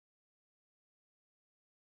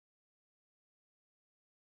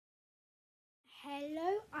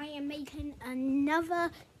Hello, I am making another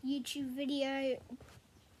YouTube video.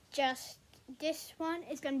 Just this one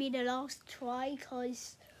is going to be the last try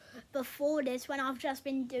because before this one I've just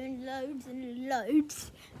been doing loads and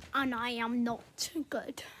loads and I am not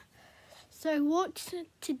good. So what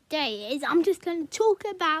today is, I'm just going to talk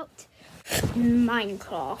about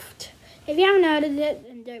Minecraft. If you haven't heard of it,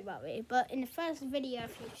 then don't worry. But in the first video,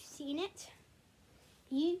 if you've seen it,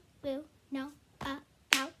 you will know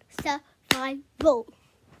about survival.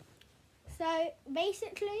 So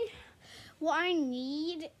basically, what I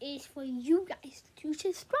need is for you guys to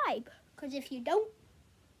subscribe. Because if you don't,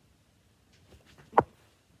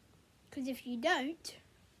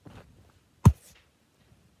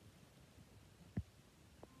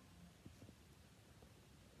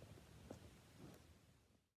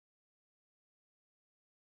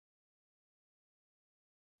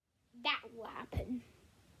 that will happen.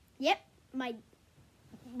 Yep, my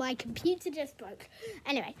computer just broke.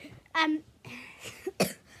 Anyway,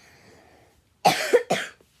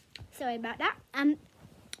 sorry about that.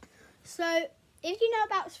 So if you know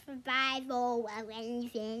about survival or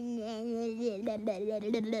anything, blah blah.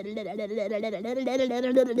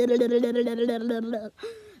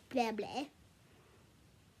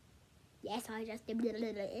 Yes, I just did blah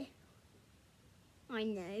blah blah. I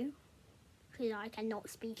know, because I cannot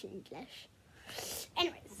speak English.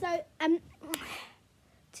 Anyway, so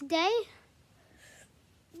today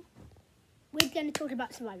we're going to talk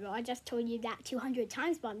about survival. I just told you that 200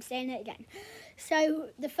 times, but I'm saying it again. So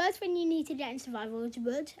the first thing you need to get in survival is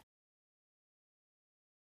wood.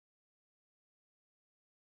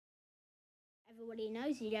 Everybody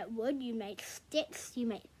knows you get wood, you make sticks, you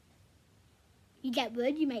get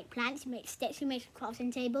wood, you make planks, you make sticks, you make a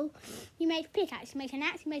crafting table, you make a pickaxe, you make an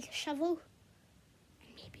axe, you make a shovel,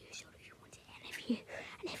 and maybe a sword if you want it.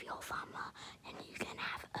 And if you're a farmer, then you can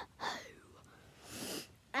have a hoe.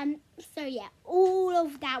 So yeah, all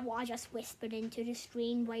of that what I just whispered into the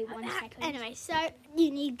screen. Wait 1 second. Anyway, so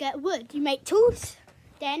you need to get wood. You make tools.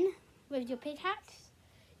 Then with your pickaxe,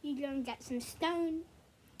 you go and get some stone.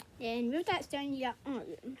 Then with that stone, you get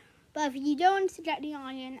iron. But if you don't want to get the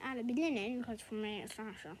iron at the beginning, because for me it's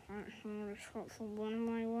actually for one of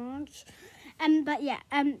my words. But yeah,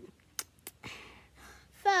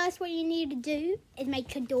 first what you need to do is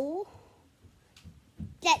make a door.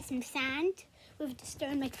 Get some sand. With the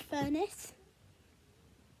stone, make a furnace.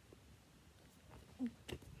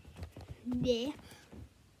 Yeah.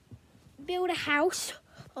 Build a house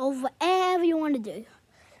or whatever you want to do.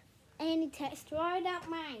 Any texture I don't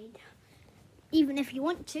mind. Even if you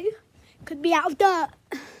want to. Could be out of dirt.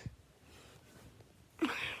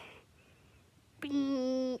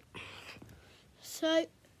 So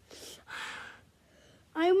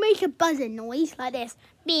I'll make a buzzing noise like this.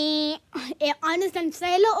 I understand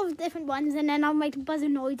say a lot of different ones, and then I'll make a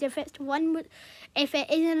buzzing noise if it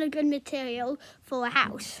isn't a good material for a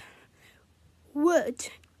house. Wood.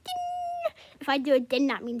 Ding. If I do a ding,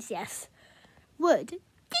 that means yes. Wood. Ding.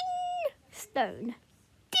 Stone.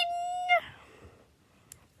 Ding.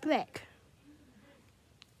 Brick.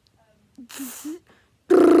 Ding.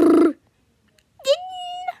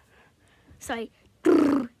 Sorry.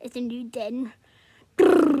 It's a new din.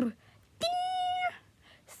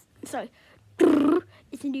 So,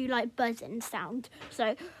 it's a new like buzzing sound.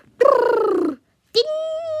 So, ding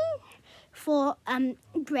for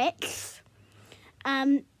bricks.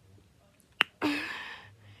 Then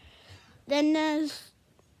there's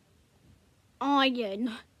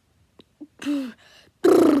iron.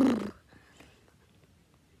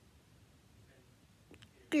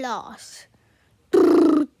 Glass.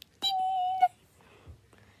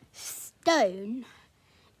 Stone.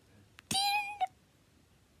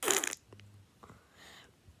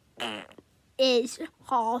 Is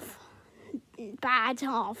half bad,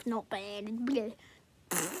 half not bad. Ding.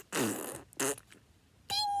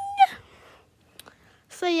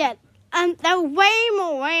 So yeah, there are way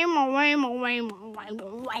more.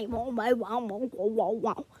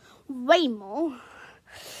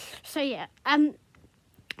 So yeah,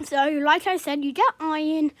 so like I said, you get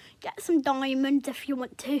iron, get some diamonds if you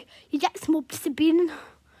want to, you get some obsidian,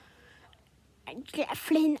 and get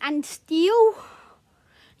flint and steel.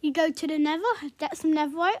 You go to the nether, get some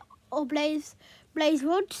netherite or blaze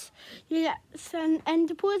rods. You get some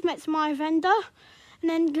ender pearls, make some iron ender, and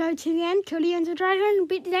then go to the end, kill the ender dragon,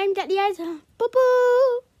 beat the game, get the eggs. Boo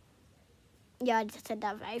boo! Yeah, I just said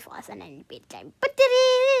that very fast and then beat the game.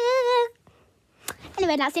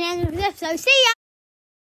 Anyway, that's the end of the episode. See ya!